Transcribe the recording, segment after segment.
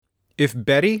If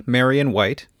Betty Marion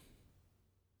White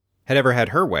had ever had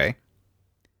her way,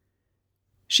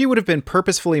 she would have been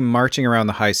purposefully marching around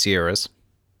the high Sierras,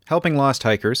 helping lost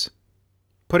hikers,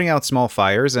 putting out small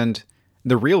fires, and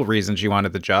the real reason she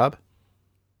wanted the job,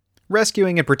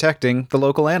 rescuing and protecting the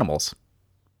local animals.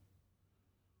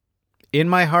 In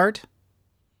my heart,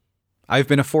 I've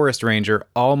been a forest ranger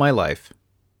all my life,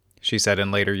 she said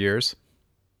in later years.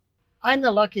 I'm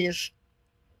the luckiest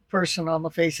person on the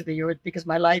face of the earth because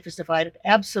my life is divided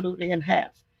absolutely in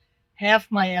half. Half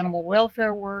my animal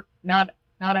welfare work, not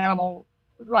animal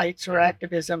rights or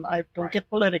activism. I don't get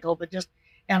political, but just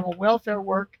animal welfare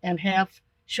work, and half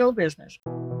show business.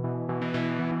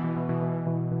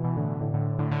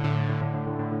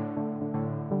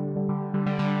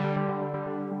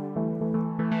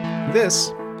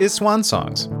 This is Swan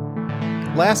Songs,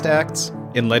 last acts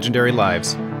in legendary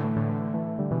lives.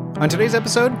 On today's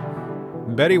episode,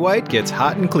 Betty White gets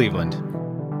hot in Cleveland.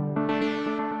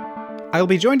 I'll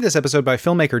be joined this episode by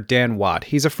filmmaker Dan Watt.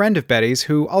 He's a friend of Betty's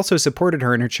who also supported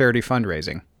her in her charity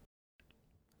fundraising.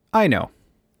 I know,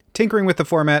 tinkering with the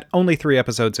format, only 3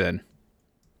 episodes in.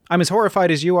 I'm as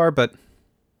horrified as you are, but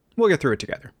we'll get through it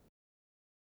together.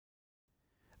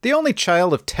 The only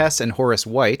child of Tess and Horace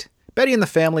White, Betty and the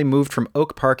family moved from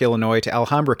Oak Park, Illinois to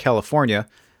Alhambra, California,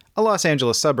 a Los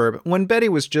Angeles suburb, when Betty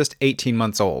was just 18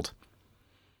 months old.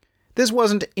 This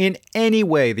wasn't in any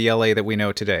way the LA that we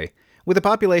know today. With a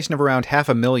population of around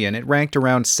 500,000, it ranked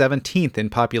around 17th in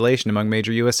population among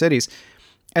major U.S. cities,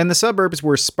 and the suburbs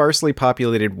were sparsely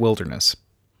populated wilderness.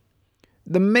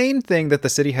 The main thing that the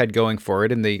city had going for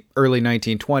it in the early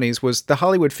 1920s was the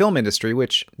Hollywood film industry,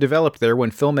 which developed there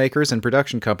when filmmakers and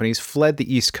production companies fled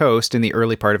the East Coast in the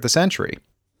early part of the century.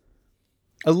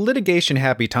 A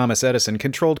litigation-happy Thomas Edison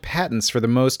controlled patents for the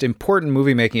most important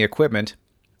movie-making equipment,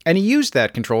 and he used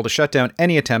that control to shut down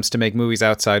any attempts to make movies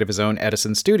outside of his own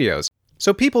Edison studios.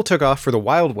 So people took off for the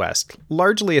Wild West,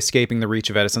 largely escaping the reach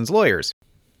of Edison's lawyers.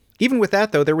 Even with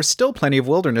that, though, there was still plenty of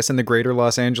wilderness in the greater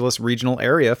Los Angeles regional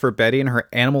area for Betty and her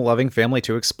animal-loving family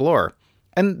to explore.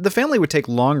 And the family would take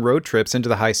long road trips into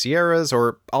the high Sierras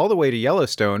or all the way to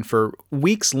Yellowstone for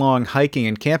weeks-long hiking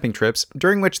and camping trips,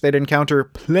 during which they'd encounter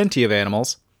plenty of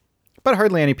animals, but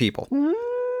hardly any people.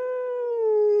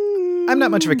 I'm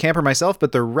not much of a camper myself,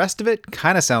 but the rest of it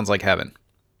kind of sounds like heaven.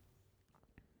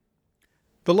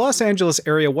 The Los Angeles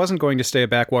area wasn't going to stay a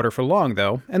backwater for long,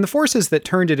 though, and the forces that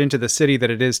turned it into the city that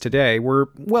it is today were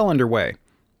well underway.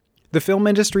 The film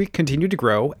industry continued to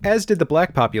grow, as did the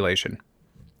black population.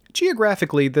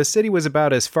 Geographically, the city was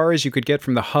about as far as you could get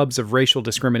from the hubs of racial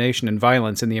discrimination and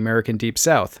violence in the American Deep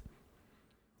South.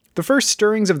 The first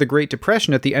stirrings of the Great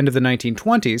Depression at the end of the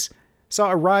 1920s saw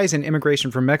a rise in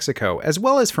immigration from Mexico, as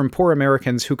well as from poor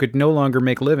Americans who could no longer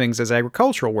make livings as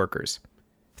agricultural workers.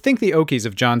 Think the Okies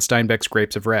of John Steinbeck's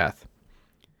Grapes of Wrath.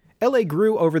 LA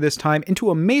grew over this time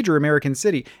into a major American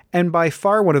city, and by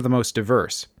far one of the most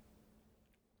diverse.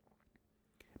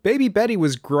 Baby Betty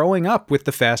was growing up with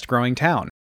the fast-growing town.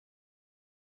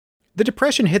 The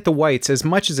Depression hit the Whites as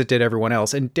much as it did everyone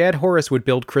else, and Dad Horace would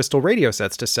build crystal radio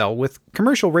sets to sell, with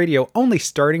commercial radio only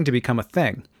starting to become a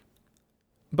thing.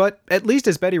 But, at least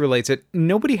as Betty relates it,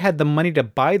 nobody had the money to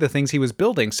buy the things he was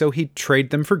building, so he'd trade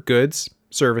them for goods,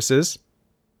 services,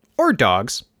 or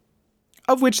dogs,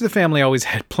 of which the family always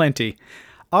had plenty,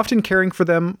 often caring for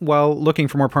them while looking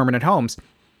for more permanent homes.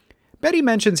 Betty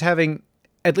mentions having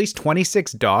at least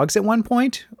 26 dogs at one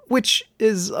point, which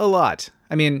is a lot.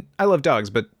 I mean, I love dogs,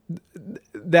 but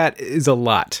that is a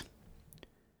lot.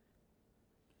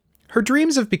 Her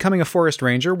dreams of becoming a forest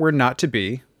ranger were not to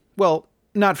be, well,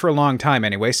 not for a long time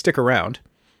anyway, stick around.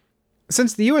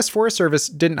 Since the U.S. Forest Service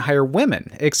didn't hire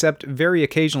women, except very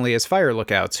occasionally as fire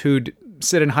lookouts who'd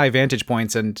sit in high vantage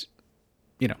points and,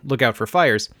 look out for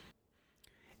fires.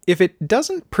 If it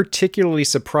doesn't particularly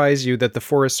surprise you that the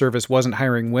Forest Service wasn't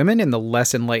hiring women in the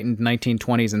less enlightened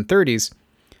 1920s and 30s,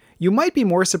 you might be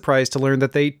more surprised to learn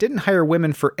that they didn't hire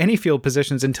women for any field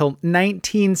positions until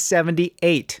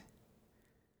 1978.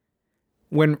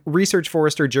 When research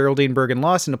forester Geraldine Bergen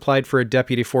Lawson applied for a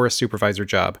deputy forest supervisor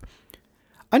job.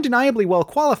 Undeniably well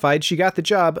qualified, she got the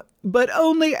job, but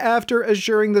only after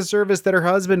assuring the service that her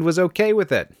husband was okay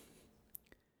with it. I'm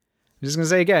just going to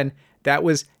say again, that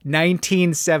was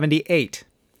 1978.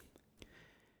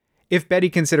 If Betty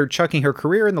considered chucking her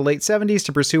career in the late 70s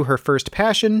to pursue her first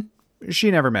passion,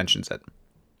 she never mentions it.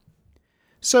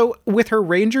 So, with her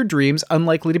ranger dreams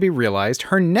unlikely to be realized,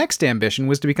 her next ambition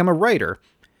was to become a writer,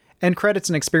 and credits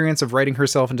an experience of writing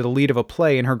herself into the lead of a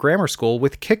play in her grammar school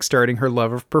with kickstarting her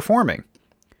love of performing.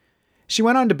 She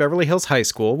went on to Beverly Hills High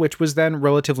School, which was then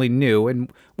relatively new,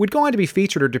 and would go on to be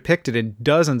featured or depicted in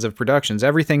dozens of productions,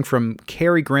 everything from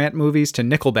Cary Grant movies to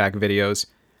Nickelback videos,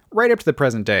 right up to the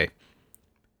present day.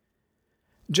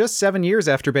 Just 7 years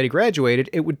after Betty graduated,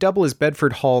 it would double as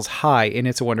Bedford Hall's high in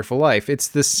It's a Wonderful Life. It's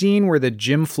the scene where the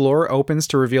gym floor opens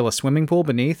to reveal a swimming pool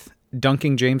beneath,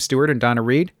 dunking James Stewart and Donna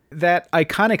Reed. That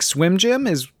iconic swim gym,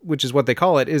 which is what they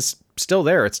call it, is still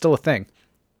there. It's still a thing.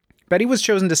 Betty was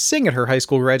chosen to sing at her high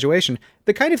school graduation,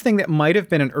 the kind of thing that might have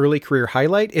been an early career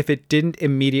highlight if it didn't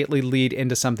immediately lead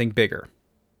into something bigger.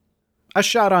 A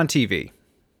shot on TV.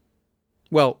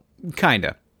 Well,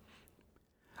 kinda.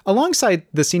 Alongside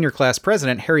the senior class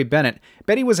president, Harry Bennett,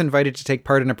 Betty was invited to take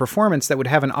part in a performance that would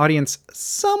have an audience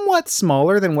somewhat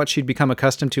smaller than what she'd become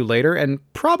accustomed to later, and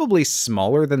probably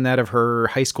smaller than that of her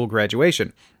high school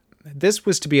graduation. This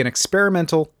was to be an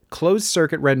experimental,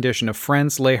 closed-circuit rendition of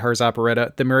Franz Lehar's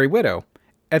operetta, The Merry Widow,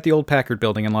 at the old Packard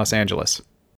Building in Los Angeles.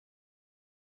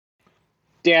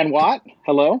 Dan Watt,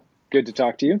 hello. Good to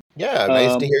talk to you. Yeah,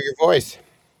 nice to hear your voice.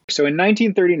 So in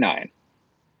 1939,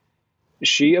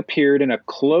 she appeared in a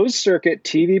closed-circuit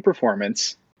TV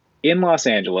performance in Los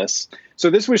Angeles.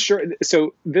 So this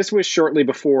was shortly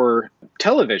before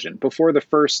television, before the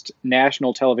first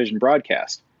national television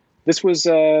broadcast. This was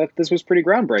pretty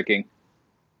groundbreaking.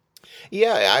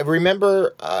 Yeah, I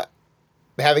remember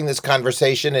having this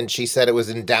conversation, and she said it was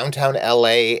in downtown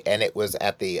L.A., and it was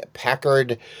at the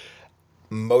Packard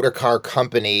Motor Car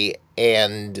Company,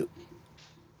 and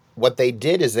what they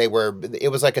did is it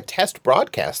was like a test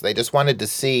broadcast. They just wanted to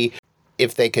see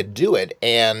if they could do it,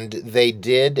 and they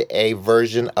did a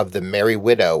version of The Merry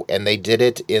Widow, and they did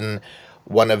it in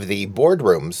one of the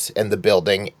boardrooms in the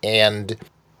building, and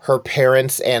her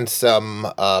parents and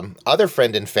some other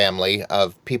friend and family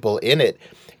of people in it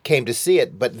came to see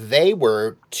it, but they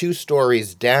were 2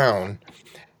 stories down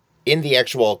in the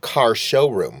actual car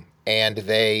showroom, and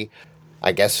they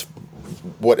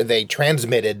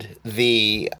transmitted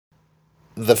the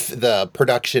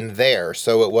production there.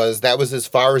 So that was as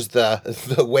far as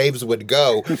the waves would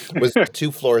go, was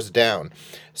 2 floors down.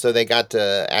 So they got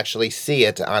to actually see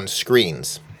it on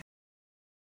screens.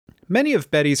 Many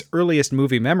of Betty's earliest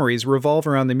movie memories revolve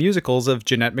around the musicals of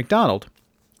Jeanette MacDonald,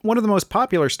 one of the most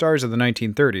popular stars of the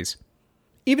 1930s.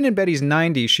 Even in Betty's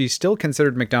 90s, she still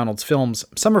considered MacDonald's films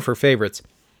some of her favorites.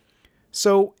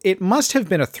 So it must have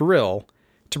been a thrill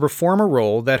to perform a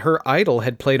role that her idol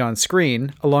had played on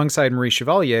screen alongside Marie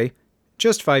Chevalier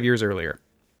just 5 years earlier.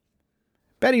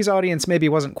 Betty's audience maybe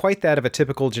wasn't quite that of a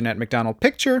typical Jeanette MacDonald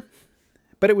picture,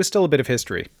 but it was still a bit of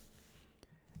history.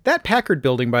 That Packard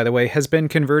building, by the way, has been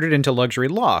converted into luxury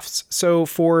lofts, so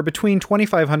for between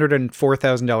 $2,500 and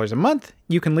 $4,000 a month,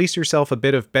 you can lease yourself a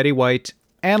bit of Betty White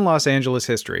and Los Angeles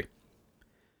history.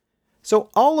 So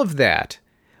all of that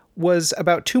was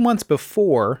about 2 months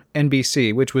before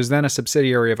NBC, which was then a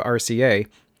subsidiary of RCA,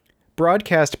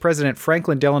 broadcast President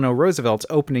Franklin Delano Roosevelt's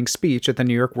opening speech at the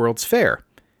New York World's Fair.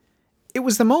 It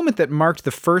was the moment that marked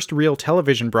the first real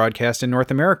television broadcast in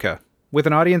North America, with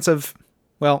an audience of,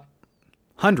 well,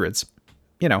 hundreds,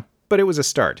 but it was a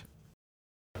start.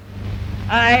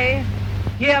 I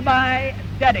hereby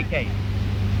dedicate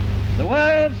the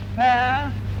World's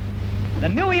Fair, the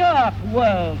New York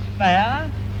World's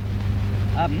Fair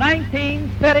of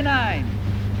 1939,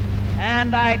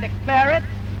 and I declare it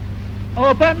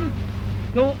open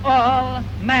to all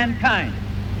mankind.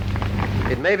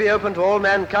 It may be open to all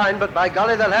mankind, but by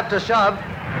golly, they'll have to shove.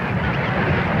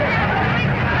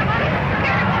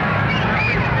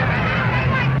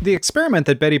 The experiment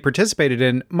that Betty participated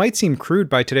in might seem crude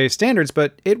by today's standards,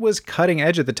 but it was cutting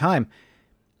edge at the time.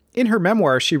 In her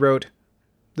memoir, she wrote,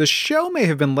 "The show may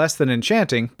have been less than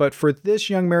enchanting, but for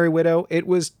this young Merry Widow, it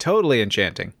was totally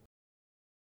enchanting."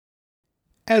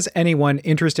 As anyone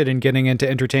interested in getting into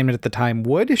entertainment at the time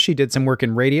would, she did some work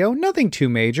in radio, nothing too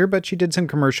major, but she did some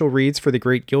commercial reads for The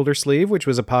Great Gildersleeve, which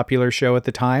was a popular show at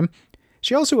the time.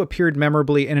 She also appeared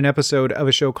memorably in an episode of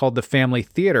a show called The Family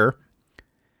Theater,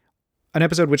 an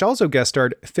episode which also guest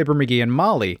starred Fibber McGee and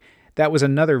Molly. That was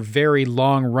another very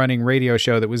long-running radio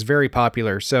show that was very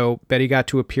popular, so Betty got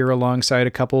to appear alongside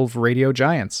a couple of radio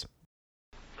giants.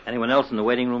 Anyone else in the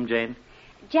waiting room, Jane?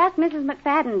 Just Mrs.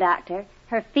 McFadden, Doctor.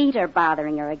 Her feet are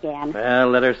bothering her again. Well,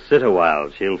 let her sit a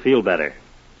while. She'll feel better.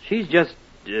 She's just...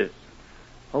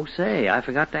 Oh, say, I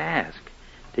forgot to ask.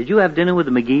 Did you have dinner with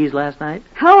the McGees last night?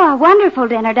 Oh, a wonderful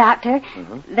dinner, Doctor.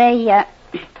 That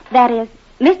is,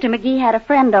 Mr. McGee had a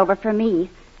friend over for me.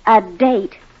 A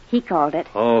date, he called it.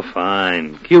 Oh,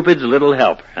 fine. Cupid's little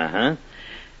helper, uh-huh.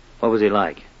 What was he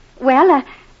like? Well,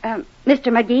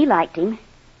 Mr. McGee liked him.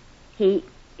 He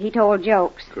told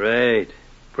jokes. Great.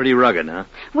 Pretty rugged, huh?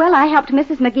 Well, I helped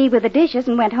Mrs. McGee with the dishes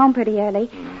and went home pretty early.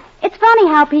 It's funny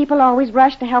how people always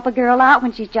rush to help a girl out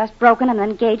when she's just broken an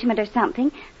engagement or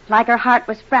something. Like her heart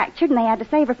was fractured and they had to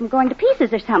save her from going to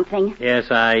pieces or something.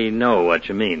 Yes, I know what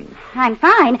you mean. I'm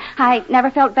fine. I never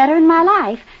felt better in my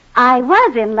life. I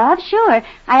was in love, sure.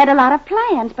 I had a lot of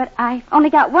plans, but I've only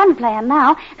got one plan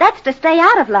now. That's to stay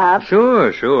out of love.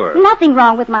 Sure. Nothing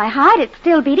wrong with my heart. It's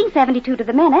still beating 72 to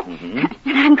the minute. And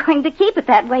I'm going to keep it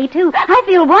that way, too. I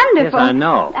feel wonderful. Yes, I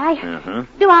know.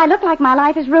 Do I look like my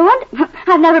life is ruined?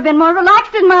 I've never been more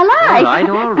relaxed in my life.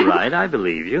 All right. I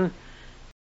believe you.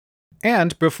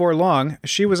 And before long,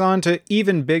 she was on to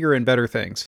even bigger and better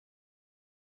things.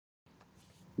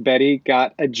 Betty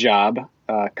got a job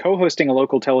co-hosting a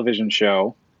local television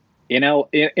show in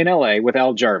L.A. with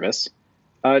Al Jarvis.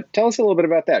 Tell us a little bit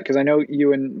about that, because I know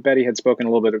you and Betty had spoken a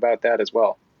little bit about that as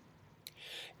well.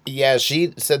 Yeah,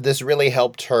 she said this really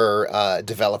helped her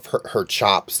develop her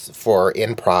chops for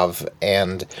improv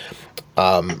and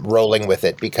rolling with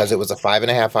it, because it was a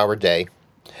 5.5-hour day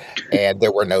and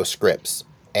there were no scripts.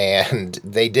 And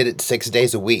they did it 6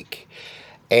 days a week.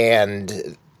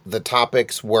 And the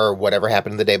topics were whatever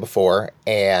happened the day before.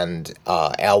 And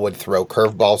Al would throw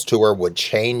curveballs to her, would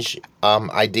change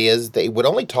ideas. They would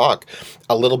only talk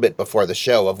a little bit before the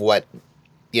show of what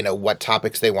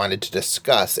topics they wanted to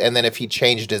discuss. And then if he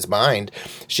changed his mind,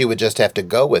 she would just have to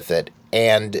go with it.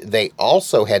 And they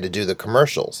also had to do the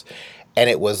commercials. And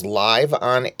it was live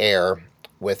on air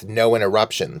with no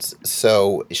interruptions.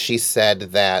 So she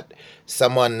said that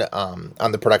someone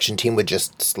on the production team would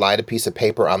just slide a piece of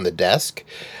paper on the desk,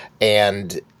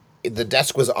 and the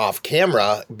desk was off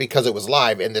camera because it was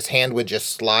live, and this hand would just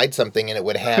slide something and it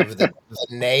would have the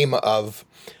name of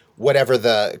whatever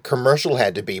the commercial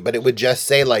had to be, but it would just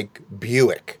say like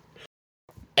Buick.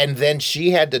 And then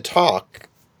she had to talk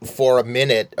for a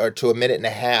minute or to a minute and a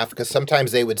half, because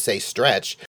sometimes they would say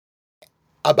stretch,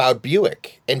 about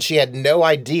Buick. And she had no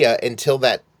idea until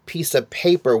that piece of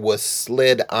paper was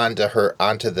slid onto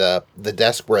the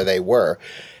desk where they were.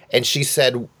 And she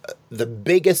said the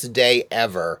biggest day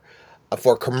ever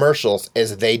for commercials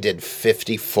is they did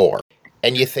 54.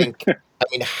 And you think, I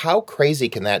mean, how crazy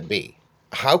can that be?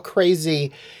 How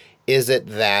crazy is it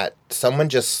that someone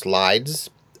just slides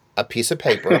a piece of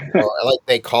paper, or like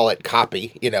they call it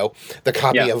copy, the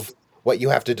copy of what you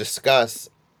have to discuss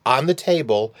on the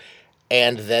table,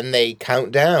 and then they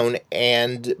count down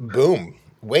and boom,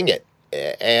 wing it.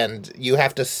 And you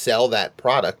have to sell that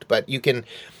product. But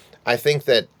I think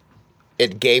that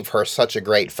it gave her such a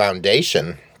great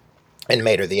foundation and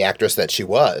made her the actress that she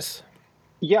was.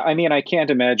 Yeah, I mean, I can't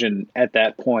imagine at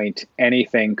that point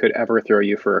anything could ever throw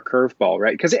you for a curveball,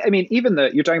 right? Because, I mean, even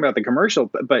you're talking about the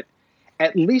commercial, but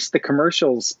at least the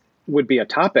commercials would be a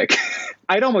topic.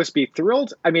 I'd almost be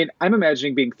thrilled. I mean, I'm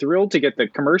imagining being thrilled to get the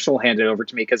commercial handed over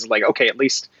to me, because like, okay, at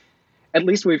least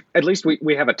we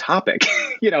have a topic,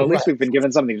 at least we've been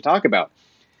given something to talk about.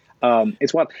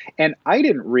 It's wild. And I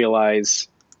didn't realize,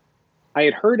 I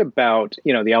had heard about,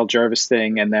 the Al Jarvis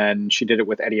thing, and then she did it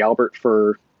with Eddie Albert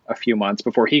for a few months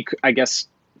before I guess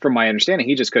from my understanding,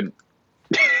 he just couldn't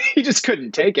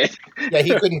take it. Yeah.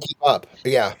 He couldn't keep up.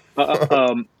 Yeah.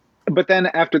 But then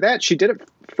after that, she did it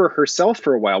for herself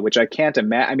for a while, which I can't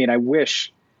imagine. I mean, I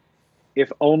wish,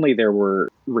 if only there were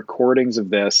recordings of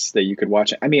this that you could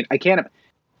watch. I mean,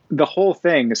 the whole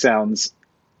thing sounds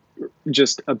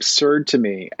just absurd to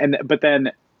me. But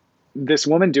then this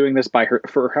woman doing this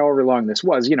for however long this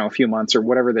was, a few months or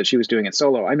whatever that she was doing it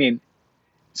solo. I mean,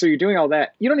 so you're doing all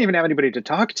that. You don't even have anybody to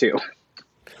talk to.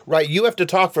 Right. You have to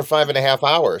talk for 5.5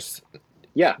 hours.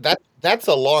 Yeah. That's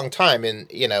a long time.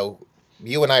 And,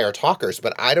 you and I are talkers,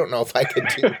 but I don't know if I could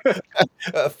do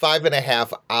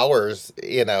 5.5 hours,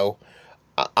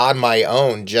 on my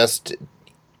own, just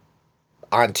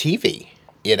on TV,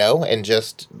 and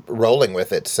just rolling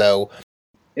with it. So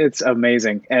it's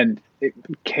amazing. And it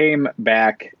came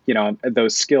back,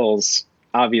 those skills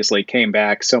obviously came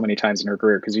back so many times in her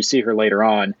career, because you see her later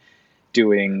on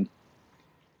doing,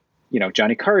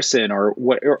 Johnny Carson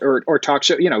or talk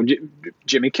show,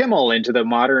 Jimmy Kimmel into the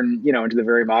modern, into the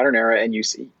very modern era. And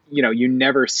you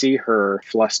never see her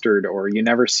flustered, or you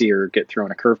never see her get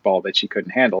thrown a curveball that she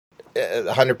couldn't handle.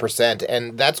 100%.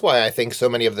 And that's why I think so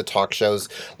many of the talk shows,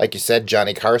 like you said,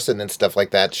 Johnny Carson and stuff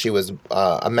like that, she was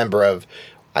a member of,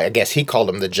 I guess he called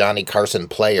them the Johnny Carson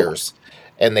Players.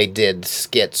 And they did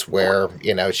skits where,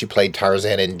 she played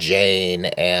Tarzan and Jane,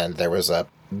 and they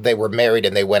were married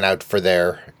and they went out for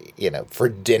for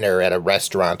dinner at a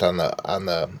restaurant on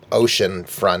the ocean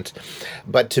front.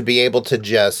 But to be able to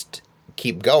just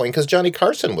keep going, because Johnny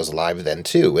Carson was live then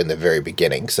too in the very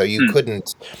beginning. So you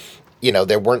couldn't,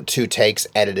 there weren't two takes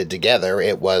edited together.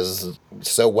 It was,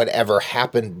 so whatever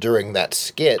happened during that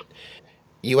skit,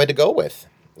 you had to go with,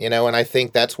 and I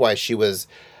think that's why she was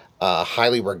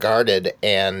highly regarded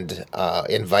and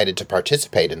invited to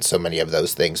participate in so many of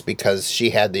those things, because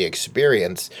she had the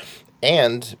experience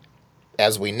and,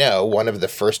 as we know, one of the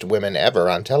first women ever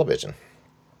on television.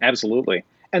 Absolutely.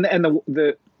 And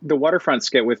the waterfront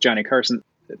skit with Johnny Carson,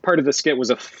 part of the skit was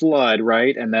a flood,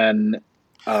 right? And then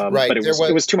right, but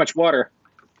it was too much water.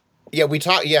 Yeah,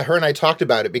 her and I talked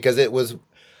about it, because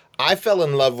I fell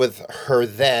in love with her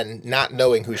then, not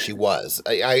knowing who she was.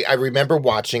 I remember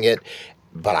watching it,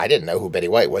 but I didn't know who Betty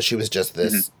White was. She was just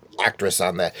this actress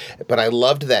on that. But I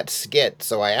loved that skit,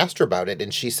 so I asked her about it,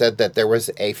 and she said that there was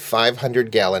a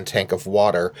 500-gallon tank of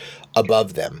water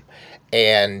above them.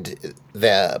 And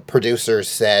the producers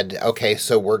said, okay,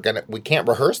 so we can't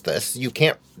rehearse this. You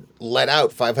can't let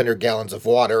out 500 gallons of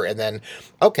water and then,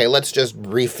 okay, let's just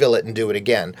refill it and do it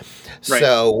again. Right.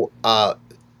 So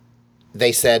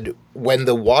they said, when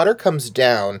the water comes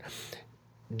down,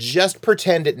 just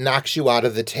pretend it knocks you out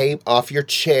of the tape, off your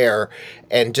chair,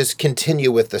 and just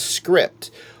continue with the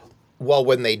script. Well,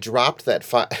 when they dropped that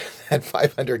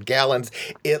 500 gallons,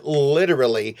 it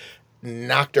literally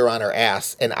knocked her on her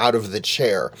ass and out of the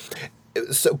chair.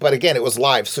 So, but again, it was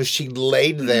live, so she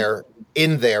laid there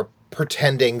in there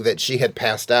pretending that she had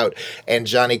passed out. And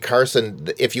Johnny Carson,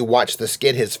 if you watch the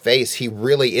skit, his face, he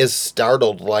really is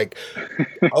startled, like,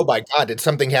 oh my God, did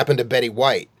something happen to Betty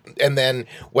White? And then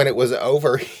when it was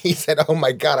over, he said, oh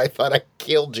my God, I thought I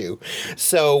killed you.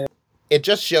 So it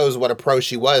just shows what a pro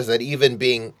she was, that even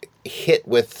being hit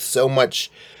with so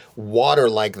much water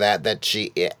like that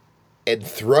she had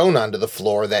thrown onto the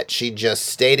floor, that she just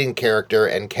stayed in character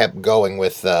and kept going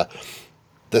with the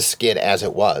skit as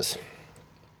it was.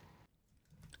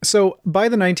 So by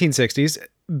the 1960s,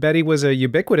 Betty was a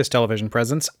ubiquitous television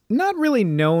presence, not really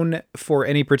known for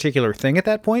any particular thing at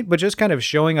that point, but just kind of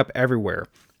showing up everywhere.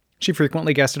 She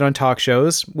frequently guested on talk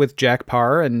shows with Jack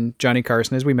Parr and Johnny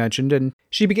Carson, as we mentioned, and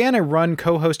she began a run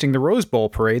co-hosting the Rose Bowl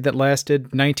parade that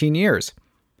lasted 19 years.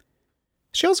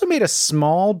 She also made a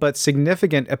small but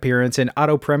significant appearance in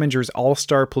Otto Preminger's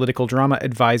all-star political drama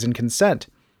Advise and Consent.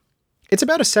 It's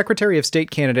about a Secretary of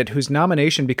State candidate whose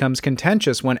nomination becomes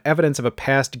contentious when evidence of a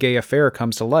past gay affair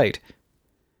comes to light.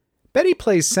 Betty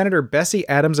plays Senator Bessie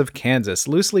Adams of Kansas,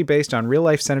 loosely based on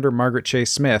real-life Senator Margaret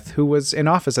Chase Smith, who was in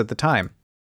office at the time.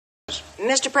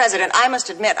 Mr. President, I must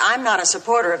admit I'm not a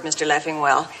supporter of Mr.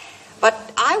 Leffingwell,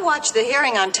 but I watched the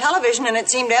hearing on television and it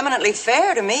seemed eminently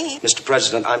fair to me. Mr.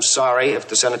 President, I'm sorry if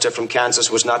the senator from Kansas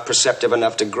was not perceptive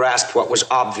enough to grasp what was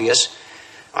obvious.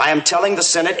 I am telling the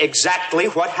Senate exactly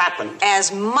what happened.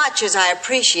 As much as I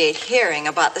appreciate hearing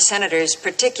about the senator's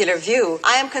particular view,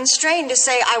 I am constrained to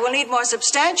say I will need more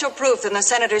substantial proof than the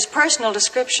senator's personal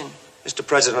description. Mr.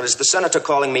 President, is the senator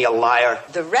calling me a liar?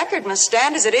 The record must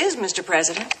stand as it is, Mr.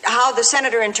 President. How the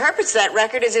senator interprets that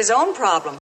record is his own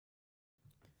problem.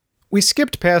 We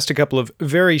skipped past a couple of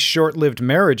very short-lived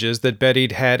marriages that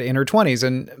Betty'd had in her 20s,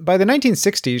 and by the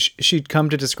 1960s, she'd come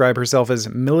to describe herself as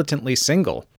militantly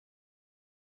single.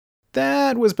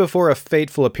 That was before a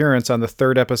fateful appearance on the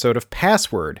third episode of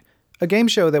Password, a game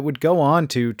show that would go on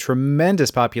to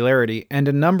tremendous popularity and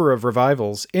a number of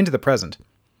revivals into the present.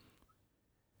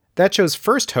 That show's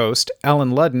first host,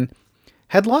 Alan Ludden,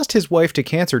 had lost his wife to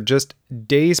cancer just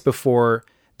days before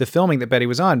the filming that Betty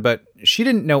was on, but she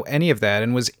didn't know any of that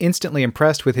and was instantly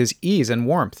impressed with his ease and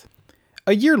warmth.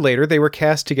 A year later, they were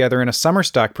cast together in a summer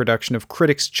stock production of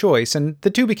Critics' Choice, and the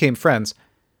two became friends.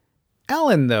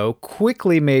 Alan, though,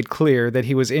 quickly made clear that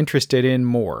he was interested in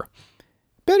more.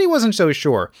 Betty wasn't so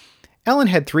sure. Alan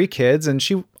had 3 kids, and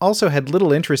she also had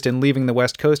little interest in leaving the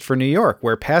West Coast for New York,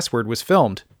 where Password was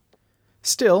filmed.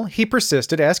 Still, he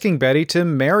persisted, asking Betty to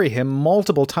marry him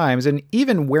multiple times and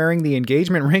even wearing the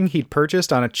engagement ring he'd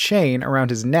purchased on a chain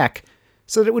around his neck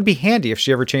so that it would be handy if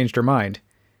she ever changed her mind.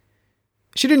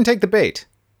 She didn't take the bait.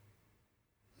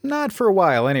 Not for a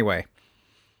while, anyway.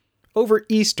 Over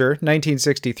Easter,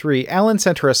 1963, Alan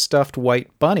sent her a stuffed white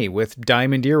bunny with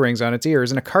diamond earrings on its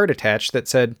ears and a card attached that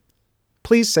said,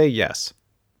 "Please say yes."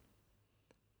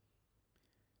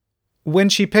 When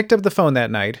she picked up the phone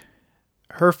that night,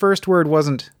 her first word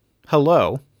wasn't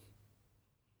hello.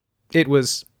 It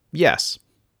was yes.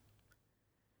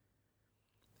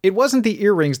 It wasn't the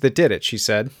earrings that did it, she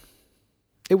said.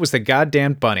 It was the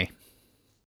goddamn bunny.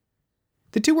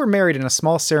 The two were married in a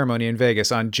small ceremony in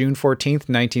Vegas on June 14th,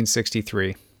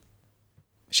 1963.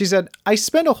 She said, "I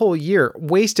spent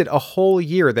wasted a whole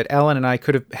year that Alan and I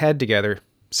could have had together,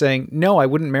 saying, no, I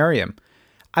wouldn't marry him.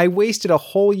 I wasted a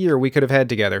whole year we could have had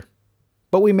together.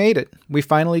 But we made it. We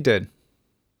finally did."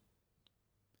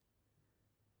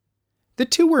 The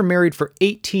two were married for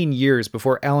 18 years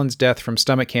before Alan's death from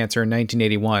stomach cancer in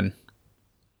 1981.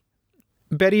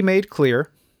 Betty made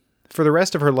clear, for the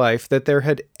rest of her life, that there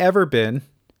had ever been,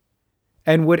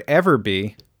 and would ever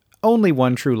be, only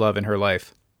one true love in her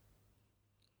life.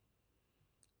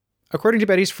 According to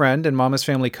Betty's friend and Mama's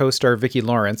Family co-star Vicki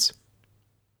Lawrence,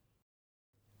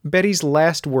 Betty's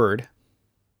last word,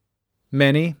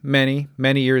 many, many,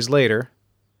 many years later,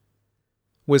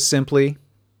 was simply,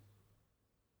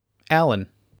 Alan.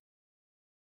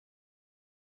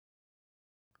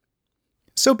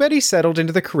 So Betty settled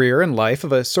into the career and life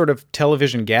of a sort of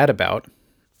television gadabout.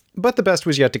 But the best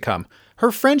was yet to come.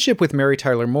 Her friendship with Mary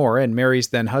Tyler Moore and Mary's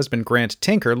then-husband Grant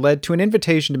Tinker led to an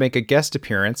invitation to make a guest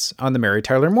appearance on the Mary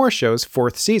Tyler Moore Show's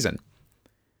 4th season.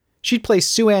 She'd play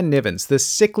Sue Ann Nivens, the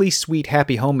sickly sweet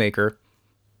happy homemaker,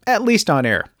 at least on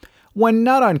air. When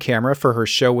not on camera for her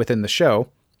show within the show,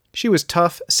 she was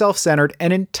tough, self-centered,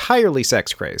 and entirely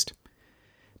sex-crazed.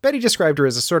 Betty described her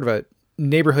as a sort of a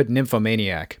neighborhood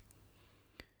nymphomaniac.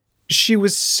 She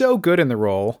was so good in the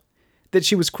role that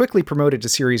she was quickly promoted to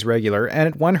series regular, and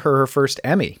it won her first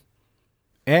Emmy.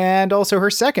 And also her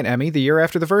second Emmy the year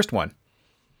after the first one.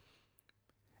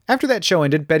 After that show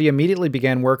ended, Betty immediately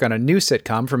began work on a new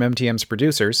sitcom from MTM's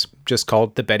producers, just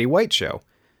called The Betty White Show.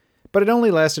 But it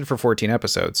only lasted for 14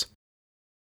 episodes.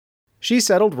 She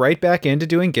settled right back into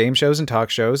doing game shows and talk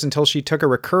shows until she took a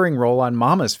recurring role on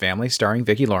Mama's Family starring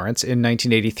Vicki Lawrence in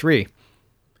 1983.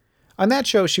 On that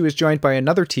show, she was joined by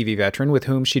another TV veteran with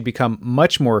whom she'd become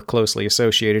much more closely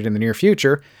associated in the near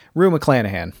future, Rue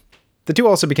McClanahan. The two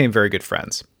also became very good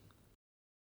friends.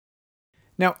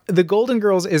 Now, The Golden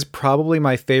Girls is probably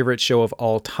my favorite show of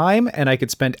all time, and I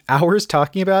could spend hours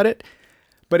talking about it,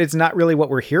 but it's not really what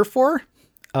we're here for.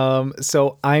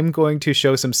 So I'm going to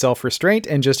show some self-restraint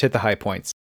and just hit the high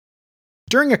points.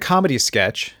 During a comedy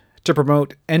sketch to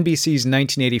promote NBC's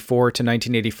 1984 to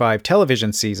 1985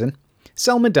 television season,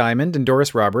 Selma Diamond and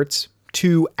Doris Roberts,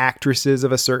 two actresses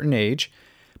of a certain age,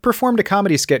 performed a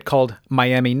comedy skit called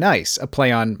Miami Nice, a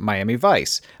play on Miami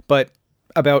Vice, but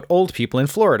about old people in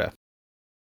Florida.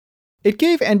 It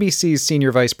gave NBC's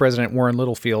senior vice president Warren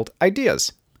Littlefield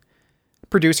ideas.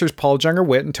 Producers Paul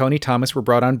Junger-Witt and Tony Thomas were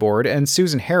brought on board, and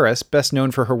Susan Harris, best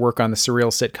known for her work on the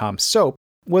surreal sitcom Soap,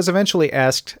 was eventually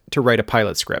asked to write a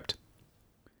pilot script.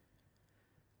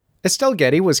 Estelle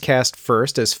Getty was cast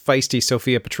first as feisty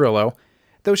Sophia Petrillo,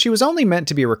 though she was only meant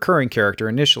to be a recurring character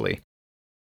initially.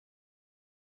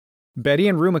 Betty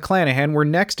and Rue McClanahan were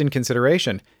next in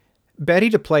consideration.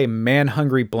 Betty to play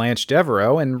man-hungry Blanche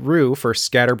Devereaux, and Rue for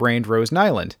scatterbrained Rose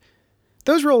Nylund.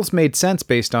 Those roles made sense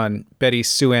based on Betty's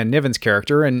Sue Ann Nivens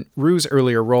character and Rue's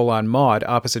earlier role on Maude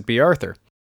opposite B. Arthur.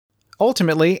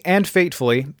 Ultimately, and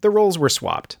fatefully, the roles were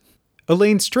swapped.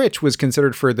 Elaine Stritch was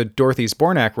considered for the Dorothy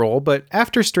Zbornak role, but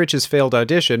after Stritch's failed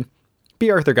audition,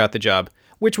 B. Arthur got the job,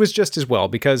 which was just as well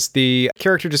because the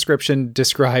character description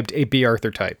described a B.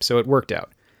 Arthur type, so it worked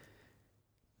out.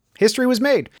 History was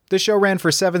made. The show ran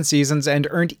for 7 seasons and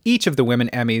earned each of the women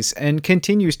Emmys and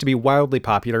continues to be wildly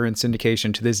popular in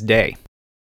syndication to this day.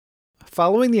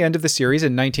 Following the end of the series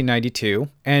in 1992,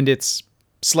 and its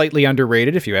slightly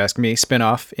underrated, if you ask me,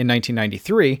 spin-off in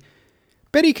 1993,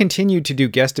 Betty continued to do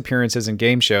guest appearances in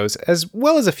game shows, as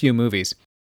well as a few movies.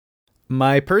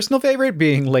 My personal favorite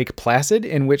being Lake Placid,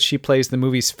 in which she plays the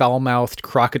movie's foul-mouthed,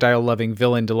 crocodile-loving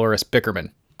villain Delores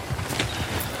Bickerman.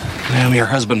 Well, your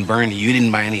husband burned you. You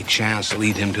didn't by any chance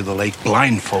lead him to the lake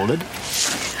blindfolded.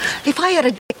 If I had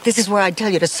a dick, this is where I'd tell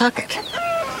you to suck it.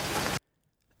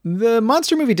 The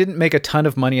monster movie didn't make a ton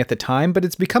of money at the time, but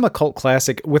it's become a cult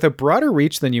classic with a broader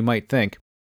reach than you might think.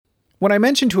 When I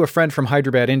mentioned to a friend from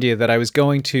Hyderabad, India, that I was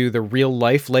going to the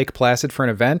real-life Lake Placid for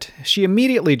an event, she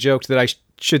immediately joked that I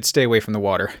should stay away from the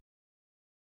water.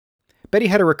 Betty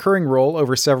had a recurring role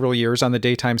over several years on the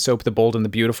daytime soap The Bold and the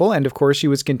Beautiful, and of course she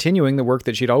was continuing the work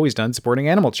that she'd always done supporting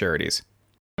animal charities.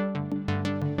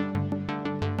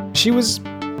 She was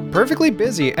perfectly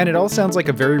busy, and it all sounds like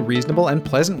a very reasonable and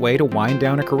pleasant way to wind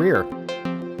down a career.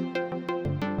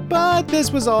 But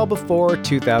this was all before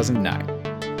 2009.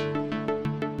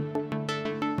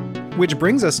 Which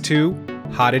brings us to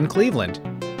Hot in Cleveland.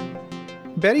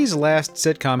 Betty's last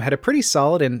sitcom had a pretty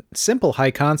solid and simple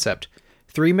high concept.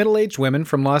 3 middle-aged women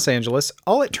from Los Angeles,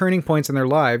 all at turning points in their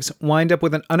lives, wind up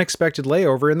with an unexpected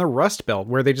layover in the Rust Belt,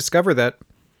 where they discover that,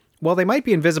 while they might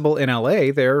be invisible in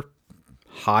LA, they're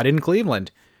hot in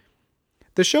Cleveland.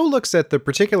 The show looks at the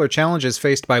particular challenges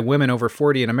faced by women over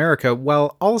 40 in America,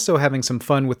 while also having some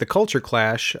fun with the culture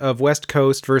clash of West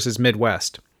Coast versus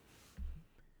Midwest.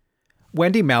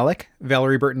 Wendy Malick,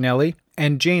 Valerie Bertinelli,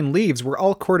 and Jane Leaves were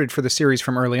all courted for the series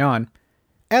from early on,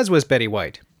 as was Betty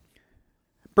White.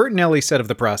 Bertinelli said of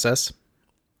the process,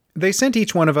 They sent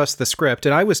each one of us the script,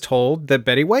 and I was told that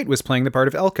Betty White was playing the part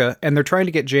of Elka, and they're trying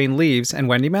to get Jane Leeves and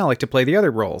Wendy Malick to play the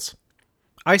other roles.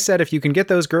 I said, if you can get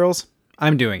those girls,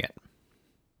 I'm doing it.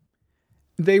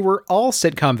 They were all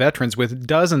sitcom veterans with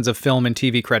dozens of film and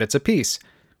TV credits apiece.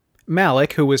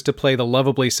 Malick, who was to play the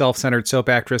lovably self-centered soap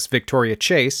actress Victoria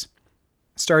Chase,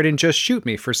 starred in Just Shoot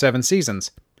Me for 7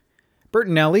 seasons.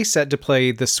 Bertinelli, set to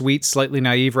play the sweet, slightly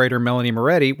naive writer Melanie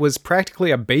Moretti, was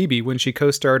practically a baby when she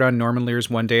co-starred on Norman Lear's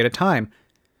One Day at a Time,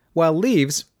 while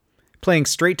Leaves, playing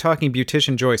straight-talking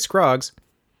beautician Joy Scroggs,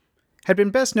 had been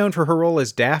best known for her role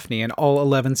as Daphne in all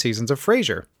 11 seasons of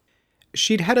Frasier.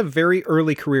 She'd had a very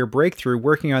early career breakthrough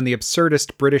working on the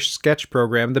absurdist British sketch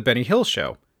program The Benny Hill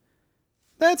Show.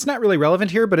 That's not really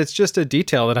relevant here, but it's just a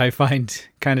detail that I find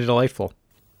kind of delightful.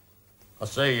 I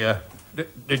say,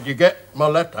 did you get my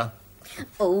letter?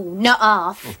 Oh, not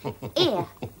half. Here,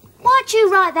 why'd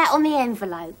you write that on the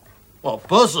envelope? What,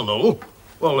 personal?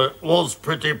 Well, it was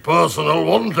pretty personal,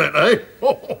 wasn't it,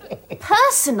 eh?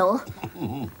 Personal?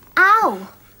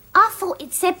 Oh, I thought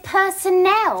it said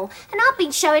personnel, and I've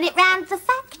been showing it round the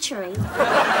factory.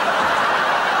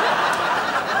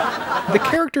 The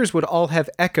characters would all have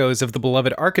echoes of the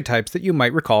beloved archetypes that you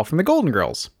might recall from the Golden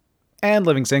Girls. And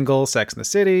Living Single, Sex and the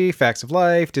City, Facts of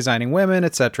Life, Designing Women,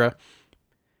 etc.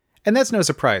 And that's no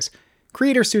surprise.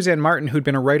 Creator Suzanne Martin, who'd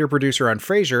been a writer-producer on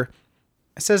Frasier,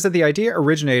 says that the idea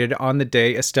originated on the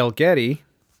day Estelle Getty,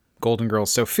 Golden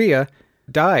Girls Sophia,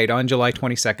 died on July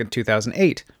 22nd,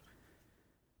 2008.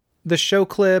 The show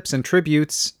clips and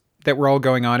tributes that were all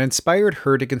going on inspired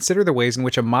her to consider the ways in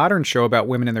which a modern show about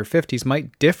women in their 50s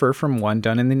might differ from one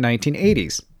done in the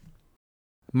 1980s.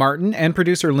 Martin and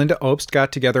producer Linda Obst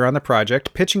got together on the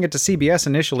project, pitching it to CBS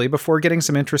initially before getting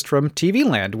some interest from TV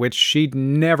Land, which she'd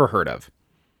never heard of.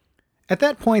 At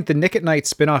that point, the Nick at Night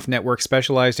spin-off network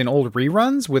specialized in old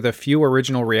reruns with a few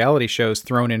original reality shows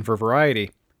thrown in for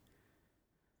variety.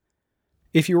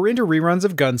 If you were into reruns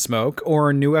of Gunsmoke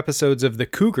or new episodes of The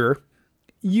Cougar,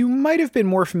 you might have been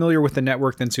more familiar with the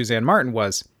network than Suzanne Martin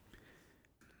was.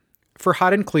 For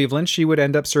Hot in Cleveland, she would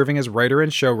end up serving as writer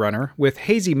and showrunner, with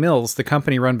Hazy Mills, the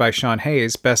company run by Sean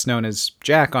Hayes, best known as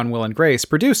Jack on Will and Grace,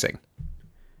 producing.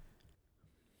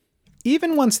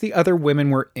 Even once the other women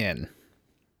were in,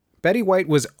 Betty White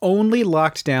was only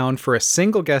locked down for a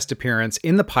single guest appearance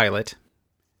in the pilot,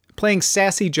 playing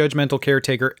sassy, judgmental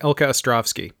caretaker Elka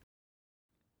Ostrovsky.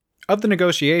 Of the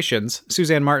negotiations,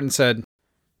 Suzanne Martin said,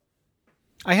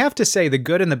 "I have to say the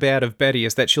good and the bad of Betty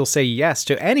is that she'll say yes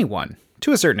to anyone,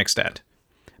 to a certain extent.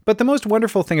 But the most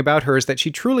wonderful thing about her is that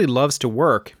she truly loves to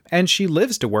work, and she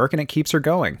lives to work, and it keeps her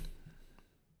going."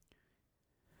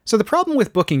 So the problem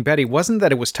with booking Betty wasn't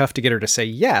that it was tough to get her to say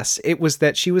yes, it was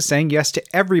that she was saying yes to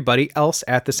everybody else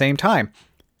at the same time.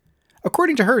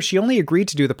 According to her, she only agreed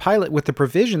to do the pilot with the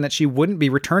provision that she wouldn't be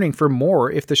returning for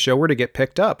more if the show were to get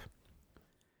picked up.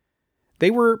 They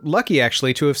were lucky,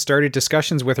 actually, to have started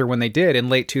discussions with her when they did in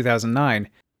late 2009.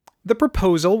 The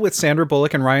Proposal with Sandra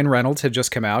Bullock and Ryan Reynolds had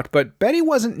just come out, but Betty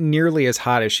wasn't nearly as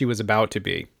hot as she was about to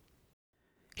be.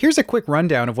 Here's a quick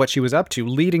rundown of what she was up to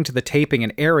leading to the taping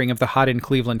and airing of the Hot in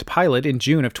Cleveland pilot in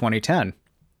June of 2010.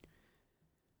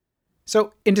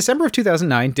 So, in December of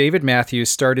 2009, David Matthews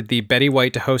started the Betty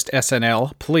White to host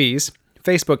SNL, Please,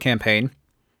 Facebook campaign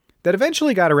that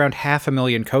eventually got around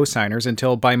 500,000 co-signers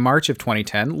until by March of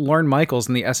 2010, Lorne Michaels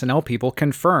and the SNL people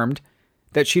confirmed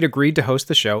that she'd agreed to host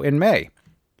the show in May.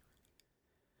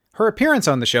 Her appearance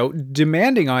on the show,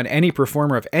 demanding on any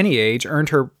performer of any age, earned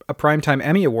her a Primetime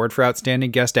Emmy Award for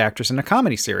Outstanding Guest Actress in a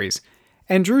Comedy Series,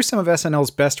 and drew some of SNL's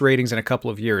best ratings in a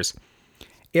couple of years.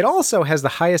 It also has the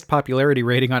highest popularity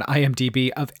rating on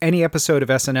IMDb of any episode of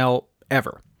SNL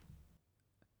ever.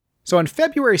 So on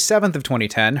February 7th of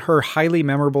 2010, her highly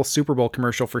memorable Super Bowl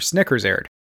commercial for Snickers aired.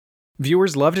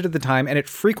 Viewers loved it at the time, and it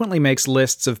frequently makes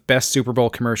lists of best Super Bowl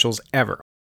commercials ever.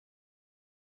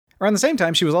 Around the same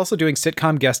time, she was also doing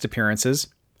sitcom guest appearances,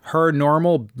 her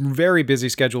normal, very busy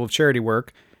schedule of charity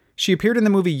work. She appeared in the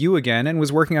movie You Again and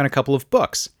was working on a couple of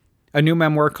books. A new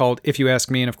memoir called If You Ask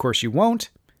Me and Of Course You Won't.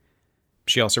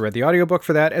 She also read the audiobook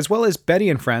for that, as well as Betty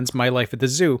and Friends, My Life at the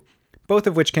Zoo, both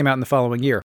of which came out in the following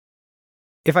year.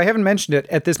 If I haven't mentioned it,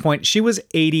 at this point, she was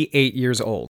 88 years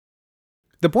old.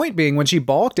 The point being, when she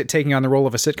balked at taking on the role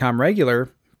of a sitcom regular,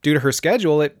 due to her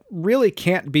schedule, it really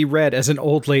can't be read as an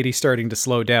old lady starting to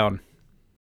slow down.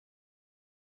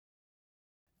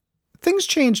 Things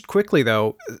changed quickly,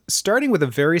 though, starting with a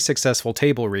very successful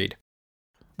table read.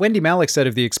 Wendy Malick said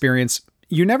of the experience,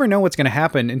 "You never know what's going to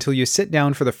happen until you sit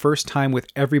down for the first time with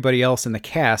everybody else in the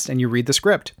cast and you read the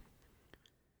script."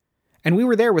 And we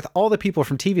were there with all the people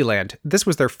from TV Land. This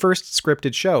was their first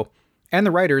scripted show, and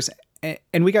the writers,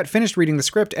 And we got finished reading the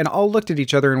script and all looked at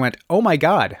each other and went, "Oh my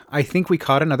God, I think we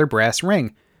caught another brass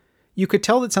ring." You could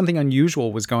tell that something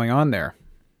unusual was going on there.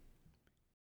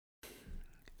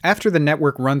 After the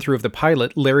network run-through of the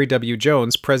pilot, Larry W.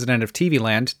 Jones, president of TV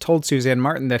Land, told Suzanne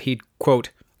Martin that he'd, quote,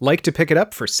 like to pick it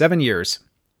up for 7 years.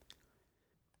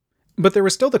 But there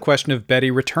was still the question of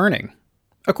Betty returning.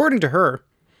 According to her,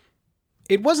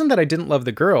 it wasn't that I didn't love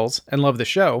the girls and love the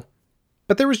show,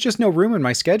 but there was just no room in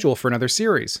my schedule for another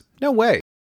series. No way.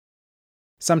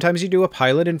 Sometimes you do a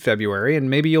pilot in February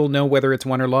and maybe you'll know whether it's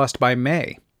won or lost by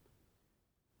May.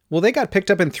 Well, they got picked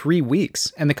up in 3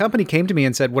 weeks, and the company came to me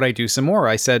and said, would I do some more?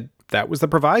 I said, that was the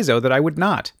proviso that I would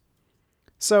not.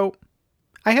 So,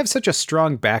 I have such a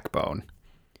strong backbone.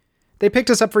 They picked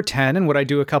us up for 10, and would I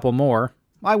do a couple more?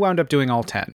 I wound up doing all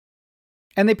 10.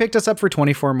 And they picked us up for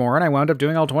 24 more, and I wound up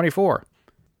doing all 24.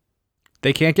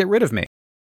 They can't get rid of me.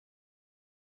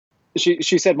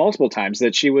 She said multiple times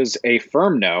that she was a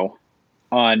firm no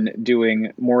on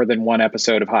doing more than one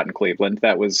episode of Hot in Cleveland.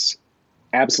 That was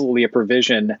absolutely a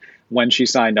provision when she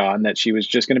signed on, that she was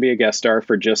just going to be a guest star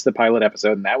for just the pilot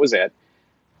episode, and that was it.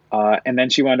 And then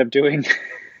she wound up doing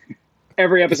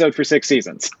every episode for 6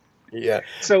 seasons. Yeah.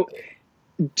 So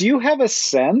do you have a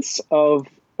sense of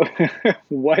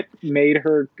what made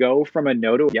her go from a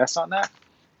no to a yes on that?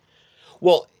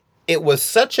 Well, it was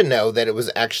such a no that it was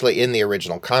actually in the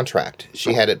original contract.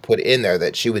 She had it put in there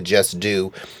that she would just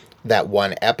do that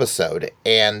one episode.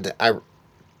 And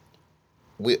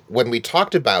when we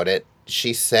talked about it,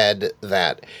 she said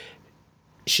that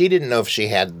she didn't know if she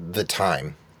had the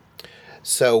time.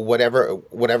 So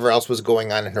whatever else was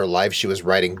going on in her life, she was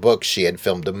writing books, she had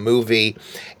filmed a movie,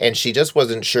 and she just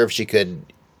wasn't sure if she could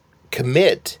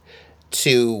commit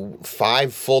to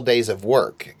 5 full days of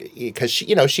work, because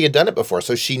she had done it before,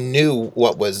 so she knew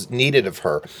what was needed of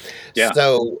her. Yeah.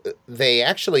 So they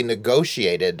actually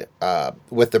negotiated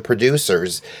with the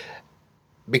producers,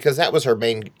 because that was her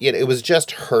main, it was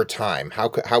just her time.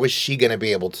 How is she going to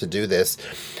be able to do this?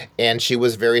 And she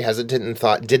was very hesitant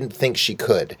and didn't think she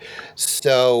could.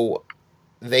 So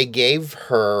they gave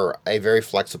her a very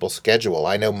flexible schedule.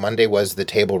 I know Monday was the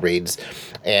table reads,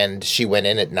 and she went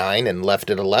in at 9 and left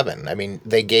at 11. I mean,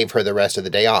 they gave her the rest of the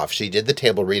day off. She did the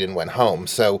table read and went home.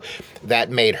 So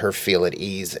that made her feel at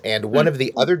ease. And one of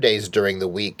the other days during the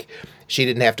week, she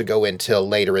didn't have to go in till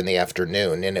later in the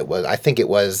afternoon. And I think it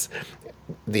was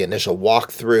the initial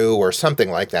walkthrough or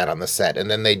something like that on the set. And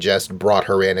then they just brought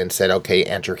her in and said, okay,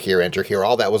 enter here, enter here.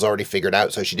 All that was already figured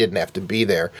out, so she didn't have to be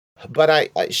there. But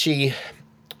she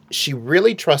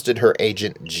really trusted her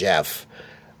agent, Jeff,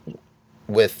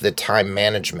 with the time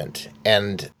management.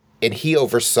 And he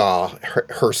oversaw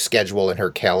her schedule and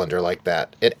her calendar like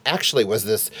that. It actually was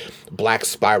this black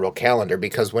spiral calendar,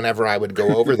 because whenever I would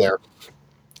go over there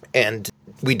and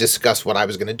we discussed what I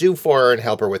was going to do for her and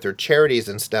help her with her charities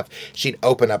and stuff, she'd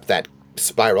open up that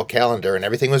spiral calendar and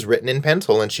everything was written in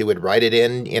pencil, and she would write it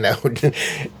in,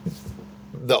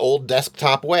 the old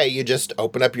desktop way. You just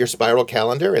open up your spiral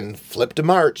calendar and flip to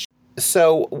March.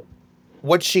 So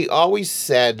what she always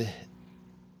said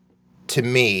to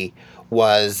me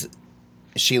was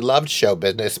she loved show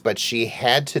business, but she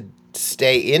had to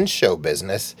stay in show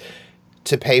business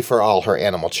to pay for all her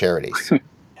animal charities.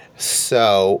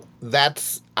 So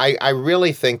I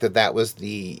really think that was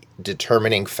the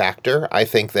determining factor. I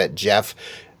think that Jeff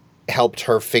helped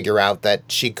her figure out that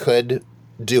she could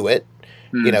do it,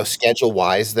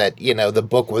 schedule-wise, that, the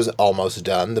book was almost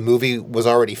done. The movie was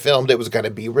already filmed. It was going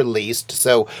to be released.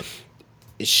 So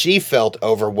she felt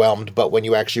overwhelmed, but when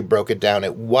you actually broke it down,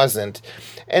 it wasn't.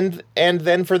 And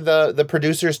then for the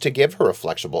producers to give her a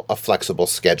flexible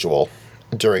schedule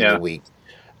during the week,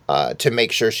 to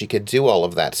make sure she could do all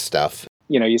of that stuff.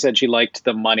 You said she liked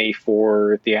the money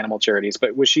for the animal charities,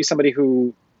 but was she somebody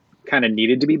who kind of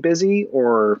needed to be busy,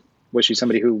 or was she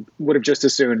somebody who would have just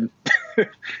as soon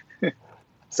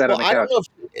sat on the couch? I don't know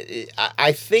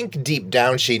I think deep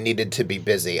down she needed to be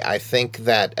busy. I think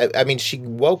that, she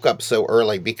woke up so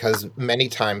early because many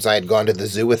times I had gone to the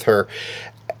zoo with her,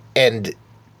 and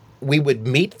we would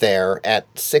meet there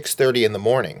at 6:30 in the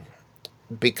morning,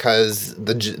 because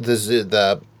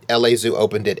the LA Zoo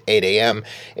opened at 8 a.m.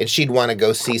 and she'd want to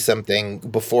go see something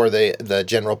before the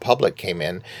general public came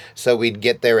in. So we'd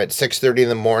get there at 6:30 in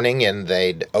the morning, and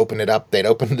they'd open it up. They'd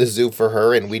open the zoo for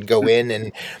her, and we'd go in,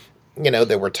 and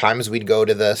there were times we'd go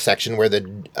to the section where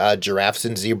the giraffes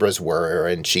and zebras were,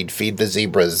 and she'd feed the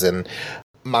zebras. And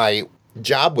my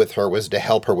job with her was to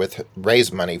help her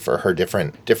raise money for her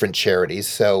different charities.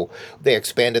 So they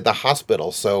expanded the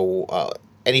hospital. So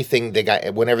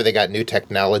whenever they got new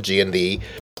technology in the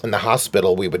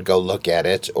hospital, we would go look at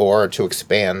it, or to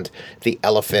expand the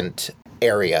elephant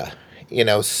area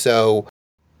so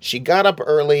she got up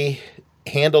early,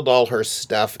 handled all her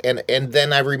stuff, and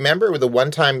then I remember the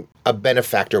one time a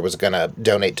benefactor was going to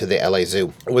donate to the LA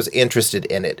Zoo, was interested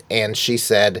in it, and she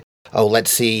said, oh,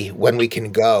 let's see when we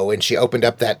can go, and she opened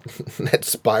up that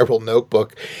spiral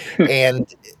notebook,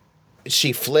 and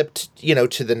she flipped,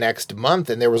 to the next month,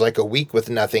 and there was like a week with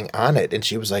nothing on it, and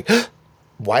she was like,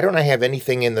 why don't I have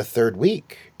anything in the third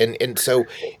week? And so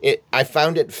I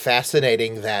found it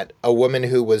fascinating that a woman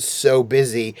who was so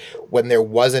busy, when there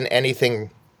wasn't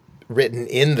anything written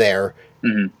in there,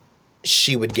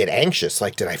 she would get anxious.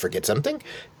 Like, did I forget something?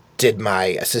 Did my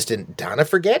assistant Donna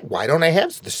forget? Why don't I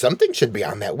have something? Should be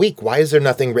on that week. Why is there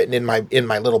nothing written in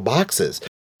my little boxes?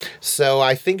 So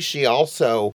I think she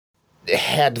also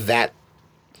had that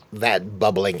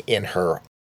bubbling in her.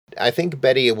 I think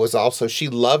Betty was also, she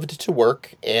loved to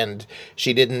work, and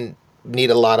she didn't need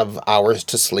a lot of hours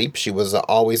to sleep. She was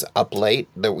always up late.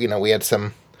 We had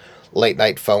some late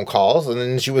night phone calls, and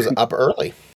then she was up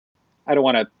early. I don't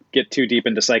want to get too deep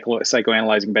into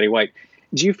psychoanalyzing Betty White.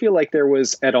 Do you feel like there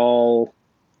was at all,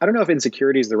 I don't know if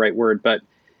insecurity is the right word, but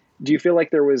do you feel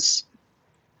like there was,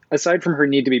 aside from her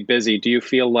need to be busy, do you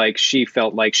feel like she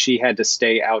felt like she had to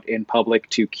stay out in public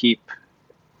to keep,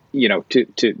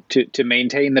 to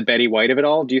maintain the Betty White of it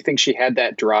all? Do you think she had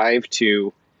that drive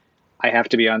to, I have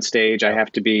to be on stage, I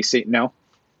have to be seen? No?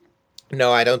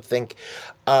 No, I don't think.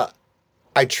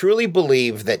 I truly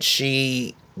believe that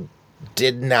she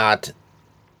did not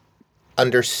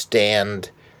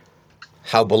understand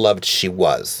how beloved she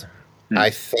was. I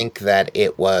think that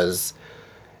it was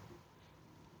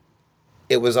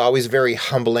always very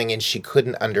humbling, and she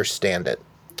couldn't understand it.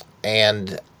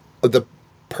 And the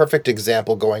perfect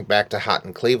example, going back to Hot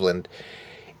in Cleveland,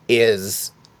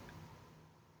 is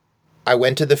I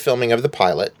went to the filming of the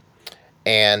pilot,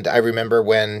 and I remember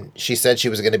when she said she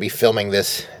was going to be filming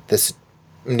this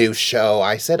new show,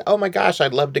 I said, oh my gosh,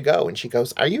 I'd love to go. And she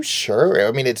goes, are you sure?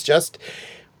 I mean, it's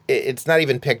not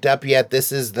even picked up yet.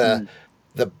 This is the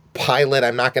pilot.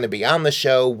 I'm not going to be on the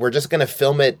show. We're just going to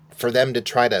film it for them to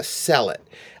try to sell it.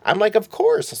 I'm like, of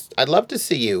course, I'd love to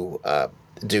see you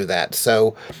do that.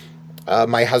 So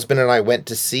my husband and I went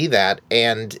to see that,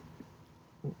 and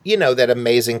that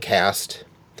amazing cast.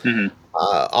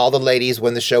 All the ladies,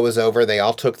 when the show was over, they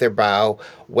all took their bow.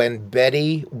 When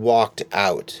Betty walked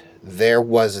out, there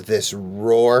was this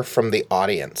roar from the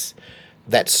audience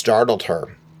that startled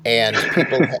her, and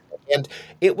people, and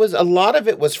it was, a lot of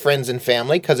it was friends and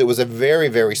family, because it was a very,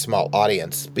 very small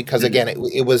audience, because again,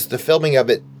 it was the filming of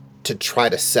it to try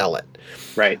to sell it.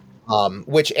 Right.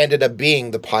 Which ended up being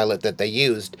the pilot that they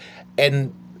used.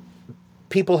 And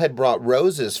people had brought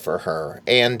roses for her,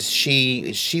 and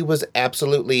she was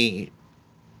absolutely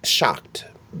shocked.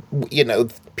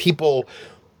 People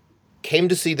came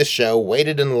to see the show,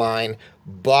 waited in line,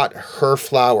 bought her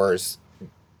flowers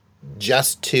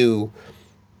just to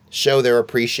show their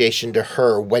appreciation to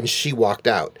her when she walked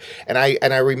out. And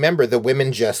I remember the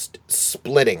women just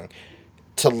splitting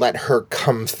to let her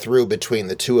come through between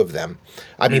the two of them.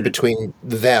 I mean, between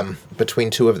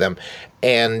two of them.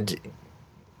 And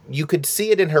you could see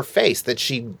it in her face that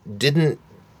she didn't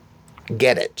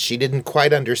get it. She didn't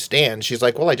quite understand. She's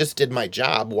like, well, I just did my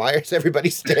job. Why is everybody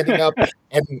standing up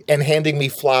and handing me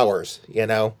flowers,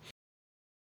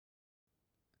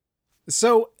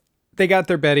 So they got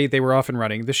their Betty. They were off and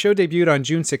running. The show debuted on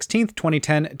June 16th,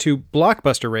 2010 to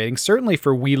blockbuster ratings, certainly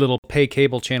for wee little pay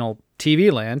cable channel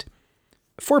TV land.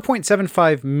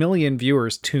 4.75 million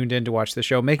viewers tuned in to watch the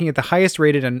show, making it the highest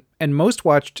rated and most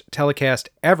watched telecast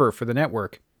ever for the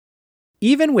network.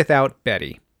 Even without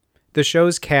Betty, the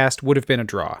show's cast would have been a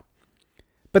draw.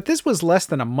 But this was less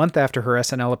than a month after her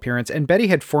SNL appearance, and Betty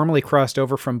had formally crossed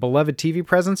over from beloved TV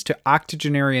presence to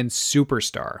octogenarian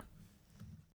superstar.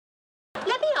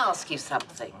 Let me ask you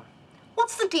something.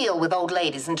 What's the deal with old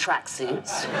ladies in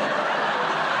tracksuits?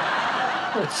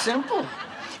 Well, it's simple.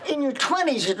 In your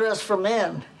 20s, you dress for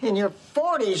men. In your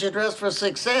 40s, you dress for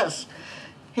success.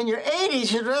 In your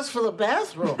 80s, you dress for the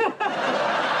bathroom.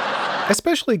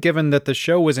 Especially given that the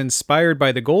show was inspired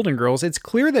by the Golden Girls, it's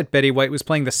clear that Betty White was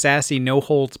playing the sassy,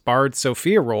 no-holds-barred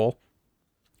Sophia role.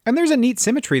 And there's a neat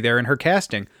symmetry there in her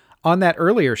casting. On that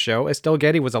earlier show, Estelle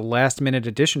Getty was a last-minute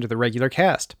addition to the regular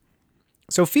cast.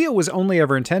 Sophia was only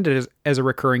ever intended as a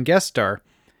recurring guest star,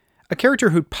 a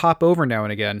character who'd pop over now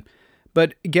and again.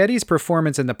 But Getty's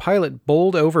performance in the pilot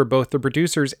bowled over both the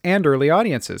producers and early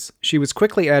audiences. She was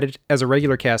quickly added as a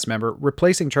regular cast member,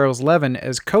 replacing Charles Levin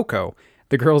as Coco,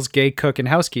 the girl's gay cook and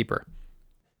housekeeper.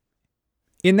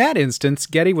 In that instance,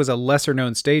 Getty was a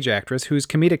lesser-known stage actress whose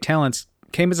comedic talents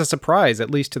came as a surprise,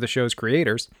 at least to the show's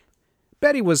creators.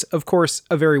 Betty was, of course,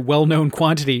 a very well-known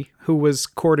quantity who was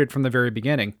courted from the very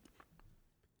beginning.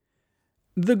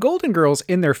 The Golden Girls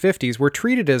in their 50s were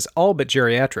treated as all but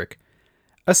geriatric,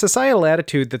 a societal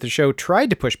attitude that the show tried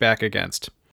to push back against.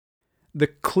 The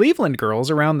Cleveland Girls,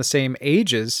 around the same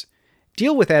ages,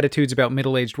 deal with attitudes about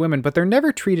middle-aged women, but they're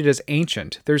never treated as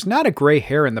ancient. There's not a gray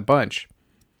hair in the bunch.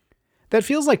 That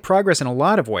feels like progress in a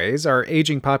lot of ways. Our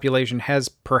aging population has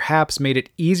perhaps made it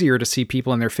easier to see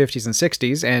people in their 50s and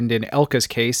 60s, and in Elka's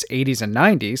case, 80s and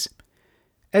 90s,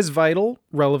 as vital,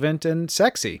 relevant, and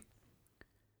sexy.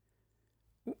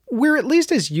 We're at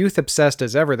least as youth-obsessed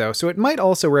as ever, though, so it might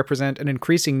also represent an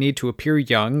increasing need to appear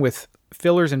young, with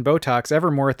fillers and Botox ever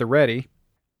more at the ready.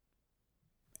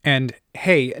 And,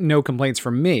 hey, no complaints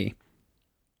from me.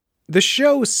 The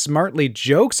show smartly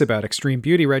jokes about extreme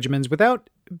beauty regimens without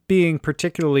being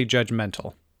particularly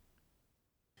judgmental.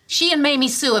 She and Mamie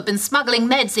Sue have been smuggling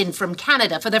meds in from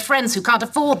Canada for their friends who can't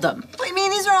afford them. What, you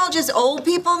mean these are all just old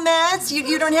people meds?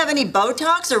 You don't have any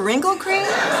Botox or wrinkle cream?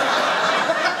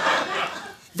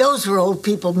 Those were old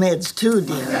people meds too,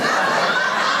 dear.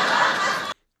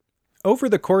 Over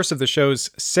the course of the show's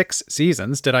 6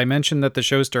 seasons, did I mention that the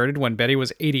show started when Betty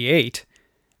was 88?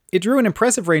 It drew an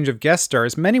impressive range of guest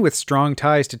stars, many with strong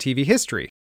ties to TV history.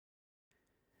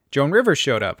 Joan Rivers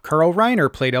showed up. Carl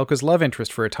Reiner played Elka's love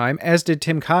interest for a time, as did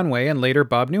Tim Conway and later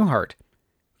Bob Newhart.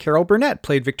 Carol Burnett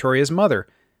played Victoria's mother.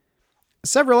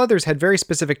 Several others had very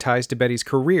specific ties to Betty's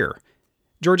career.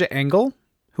 Georgia Engel,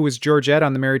 who was Georgette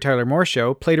on The Mary Tyler Moore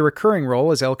Show, played a recurring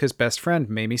role as Elka's best friend,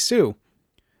 Mamie Sue,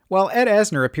 while Ed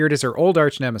Asner appeared as her old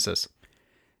arch-nemesis.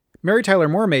 Mary Tyler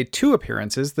Moore made 2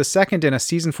 appearances, the second in a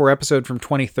Season 4 episode from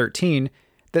 2013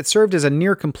 that served as a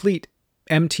near-complete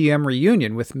MTM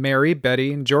reunion with Mary,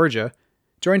 Betty, and Georgia,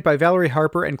 joined by Valerie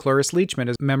Harper and Cloris Leachman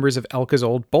as members of Elka's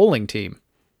old bowling team.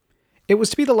 It was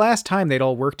to be the last time they'd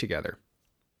all work together.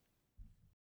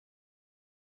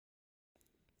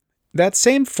 That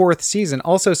same 4th season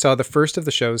also saw the first of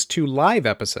the show's 2 live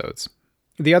episodes,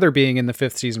 the other being in the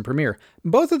 5th season premiere.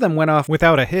 Both of them went off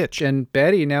without a hitch, and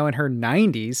Betty, now in her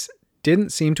 90s, didn't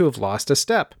seem to have lost a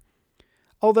step.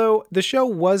 Although the show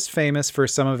was famous for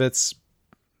some of its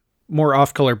more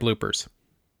off-color bloopers.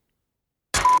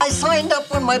 I signed up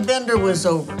when my bender was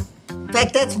over. In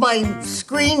fact, that's my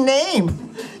screen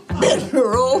name.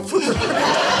 Bender over.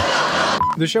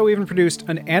 The show even produced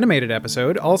an animated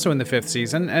episode, also in the 5th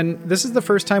season, and this is the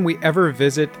first time we ever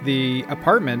visit the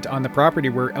apartment on the property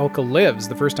where Elka lives,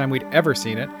 the first time we'd ever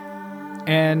seen it.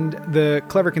 And the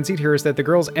clever conceit here is that the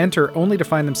girls enter only to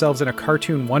find themselves in a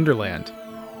cartoon wonderland.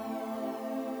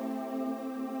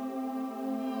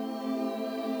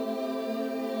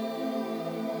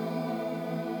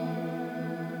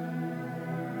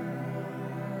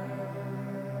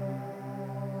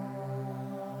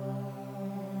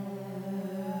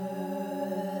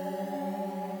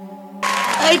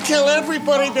 I tell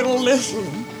everybody that'll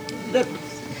listen that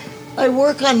I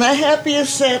work on the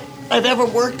happiest set I've ever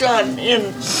worked on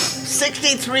in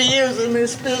 63 years in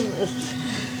this business.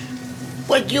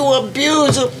 But you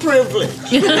abuse of privilege.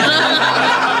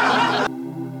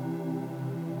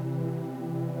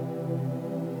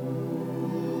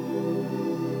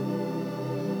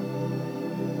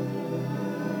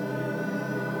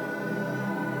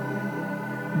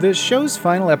 The show's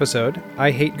final episode, I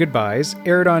Hate Goodbyes,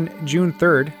 aired on June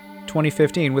 3rd,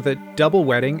 2015, with a double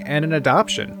wedding and an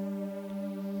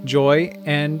adoption. Joy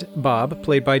and Bob,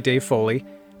 played by Dave Foley,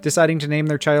 deciding to name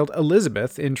their child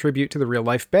Elizabeth in tribute to the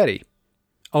real-life Betty.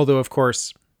 Although, of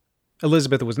course,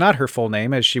 Elizabeth was not her full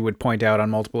name, as she would point out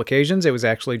on multiple occasions. It was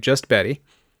actually just Betty.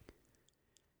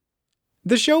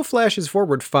 The show flashes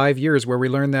forward 5 years, where we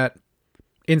learn that,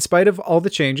 in spite of all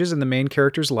the changes in the main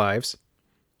characters' lives,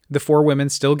 the 4 women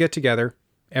still get together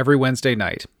every Wednesday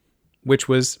night, which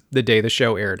was the day the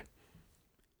show aired.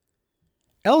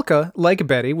 Elka, like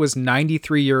Betty, was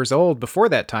 93 years old before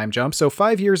that time jump, so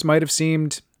 5 years might have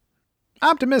seemed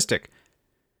optimistic.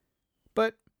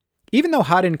 But even though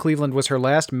Hot in Cleveland was her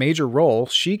last major role,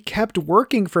 she kept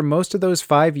working for most of those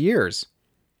 5 years.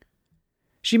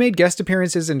 She made guest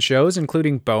appearances in shows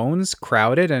including Bones,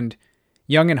 Crowded, and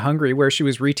Young and Hungry, where she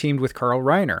was reteamed with Carl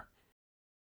Reiner.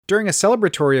 During a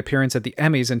celebratory appearance at the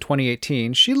Emmys in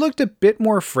 2018, she looked a bit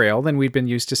more frail than we'd been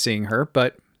used to seeing her,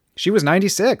 but she was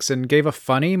 96 and gave a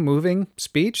funny, moving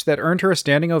speech that earned her a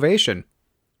standing ovation.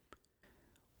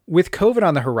 With COVID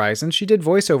on the horizon, she did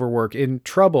voiceover work in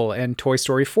Trouble and Toy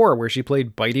Story 4, where she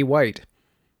played Bitey White.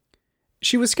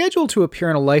 She was scheduled to appear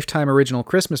in a Lifetime original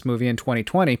Christmas movie in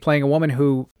 2020, playing a woman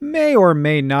who may or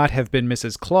may not have been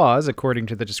Mrs. Claus, according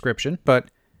to the description, but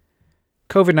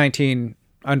COVID-19,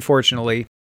 unfortunately,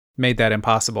 made that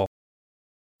impossible.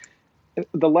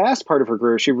 The last part of her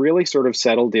career, she really sort of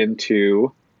settled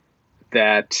into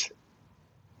that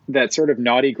sort of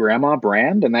naughty grandma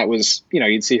brand. And that was,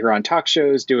 you'd see her on talk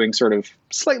shows doing sort of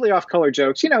slightly off color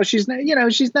jokes. She's not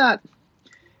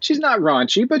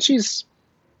raunchy, but she's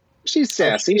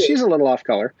sassy. She's a little off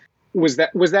color. Was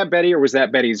that Betty, or was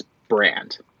that Betty's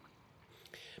brand?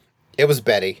 It was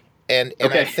Betty. And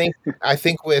Okay. I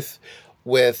think with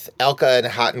Elka and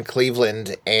Hot in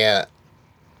Cleveland, and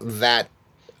that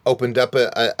opened up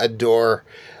a door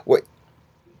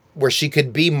where she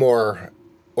could be more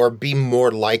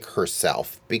like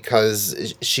herself,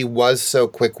 because she was so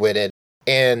quick-witted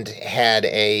and had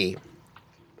I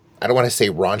don't want to say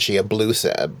raunchy, a blue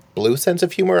sense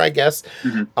of humor, I guess.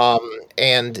 Mm-hmm.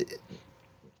 And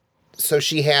so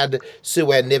she had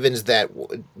Sue Ann Nivens that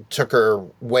took her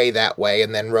way that way,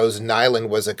 and then Rose Nylund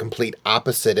was a complete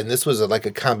opposite, and this was like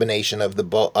a combination of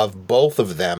both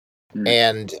of them. Mm-hmm.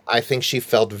 And I think she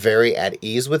felt very at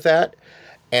ease with that.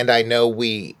 And I know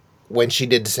when she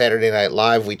did Saturday Night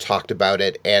Live, we talked about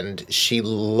it, and she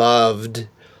loved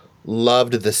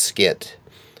the skit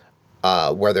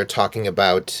where they're talking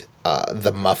about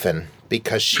the muffin,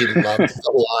 because she loved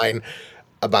the line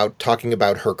about talking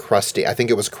about her crusty, I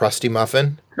think it was crusty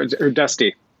muffin. Or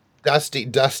dusty. Dusty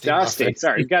muffin.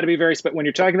 Sorry, you've got to be very when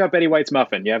you're talking about Betty White's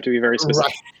muffin, you have to be very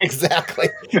specific. Right, exactly.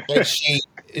 And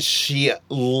she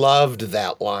loved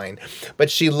that line,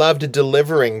 but she loved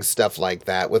delivering stuff like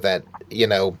that with that,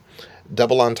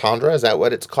 double entendre. Is that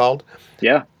what it's called?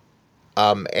 Yeah.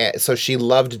 So she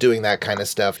loved doing that kind of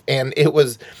stuff, and it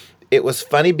was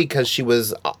funny because she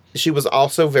was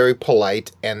also very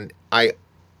polite, and I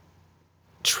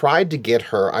tried to get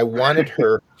her. I wanted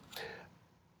her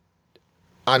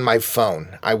on my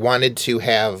phone. I wanted to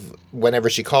have, whenever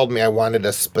she called me, I wanted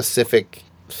a specific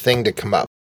thing to come up.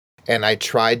 And I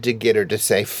tried to get her to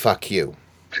say, "Fuck you."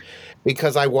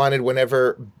 Because I wanted,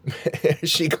 whenever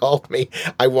she called me,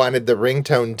 I wanted the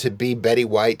ringtone to be Betty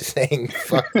White saying,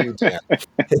 "Fuck you, Dan."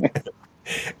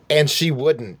 And she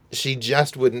wouldn't. She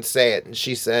just wouldn't say it. And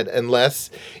she said,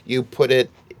 "Unless you put it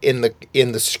in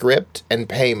the script and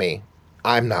pay me,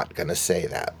 I'm not going to say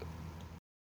that."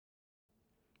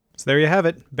 So there you have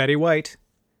it, Betty White.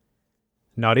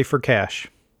 Naughty for cash.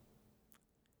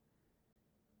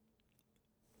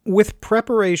 With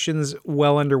preparations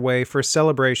well underway for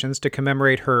celebrations to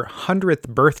commemorate her 100th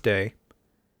birthday,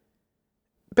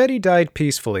 Betty died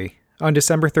peacefully on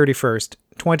December 31st,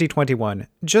 2021,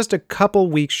 just a couple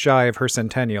weeks shy of her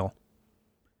centennial.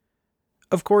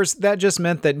 Of course, that just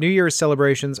meant that New Year's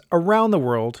celebrations around the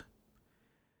world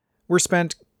were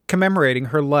spent commemorating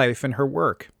her life and her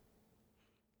work.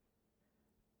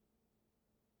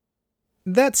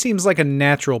 That seems like a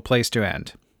natural place to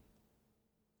end.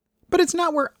 But it's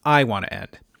not where I want to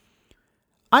end.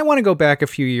 I want to go back a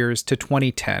few years to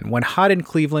 2010, when Hot in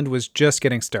Cleveland was just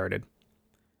getting started.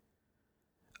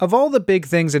 Of all the big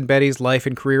things in Betty's life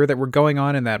and career that were going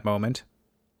on in that moment,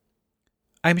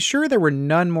 I'm sure there were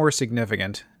none more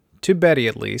significant, to Betty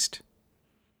at least,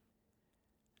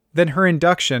 than her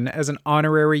induction as an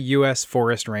honorary U.S.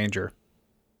 Forest Ranger.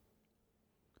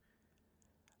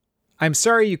 "I'm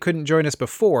sorry you couldn't join us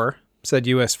before," said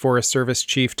U.S. Forest Service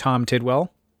Chief Tom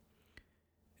Tidwell.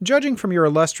 "Judging from your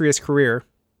illustrious career,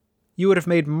 you would have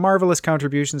made marvelous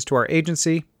contributions to our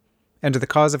agency and to the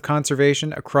cause of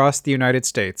conservation across the United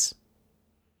States.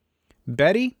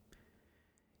 Betty,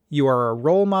 you are a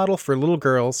role model for little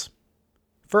girls,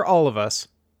 for all of us,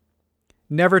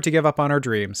 never to give up on our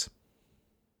dreams."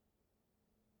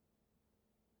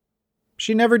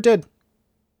 She never did.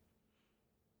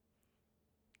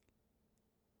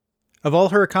 Of all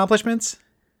her accomplishments,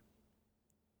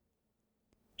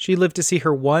 she lived to see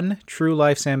her one true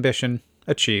life's ambition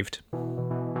achieved.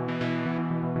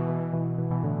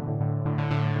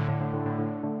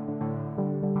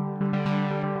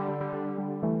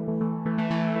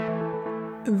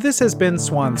 This has been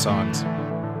Swan Songs,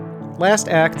 last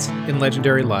acts in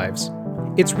legendary lives.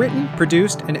 It's written,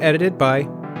 produced, and edited by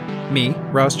me,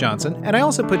 Ross Johnson, and I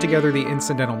also put together the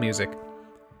incidental music.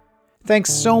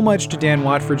 Thanks so much to Dan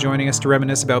Watt for joining us to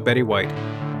reminisce about Betty White.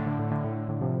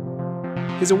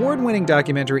 His award-winning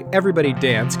documentary, Everybody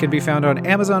Dance, can be found on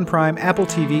Amazon Prime, Apple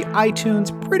TV,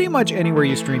 iTunes, pretty much anywhere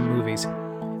you stream movies.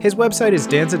 His website is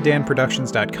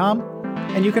danceanddanproductions.com,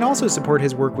 and you can also support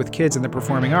his work with kids in the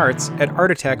performing arts at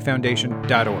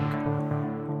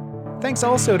artattackfoundation.org. Thanks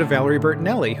also to Valerie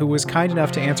Bertinelli, who was kind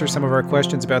enough to answer some of our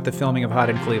questions about the filming of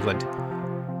Hot in Cleveland.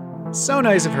 So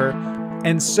nice of her,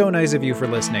 and so nice of you for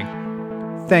listening.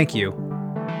 Thank you.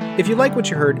 If you like what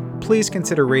you heard, please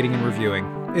consider rating and reviewing.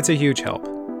 It's a huge help.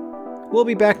 We'll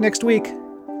be back next week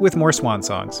with more Swan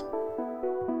Songs.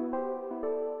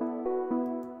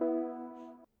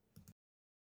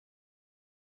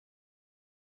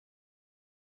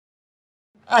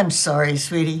 I'm sorry,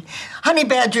 sweetie. Honey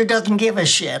Badger doesn't give a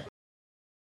shit.